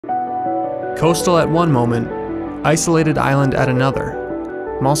Coastal at one moment, isolated island at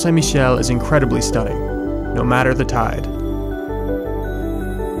another, Mont Saint-Michel is incredibly stunning, no matter the tide.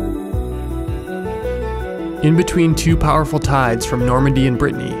 In between two powerful tides from Normandy and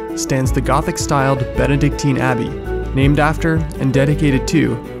Brittany stands the Gothic-styled Benedictine Abbey, named after and dedicated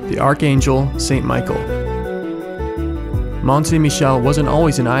to the Archangel Saint Michael. Mont Saint-Michel wasn't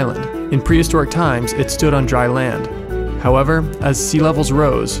always an island. In prehistoric times, it stood on dry land. However, as sea levels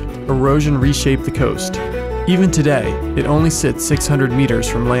rose, erosion reshaped the coast. Even today, it only sits 600 meters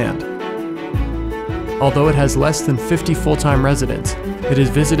from land. Although it has less than 50 full-time residents, it is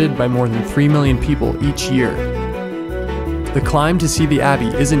visited by more than 3 million people each year. The climb to see the Abbey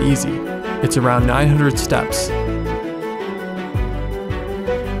isn't easy. It's around 900 steps.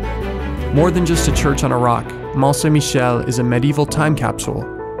 More than just a church on a rock, Mont Saint-Michel is a medieval time capsule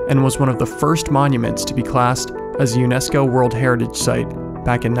and was one of the first monuments to be classed as a UNESCO World Heritage Site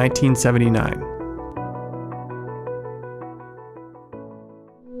back in 1979.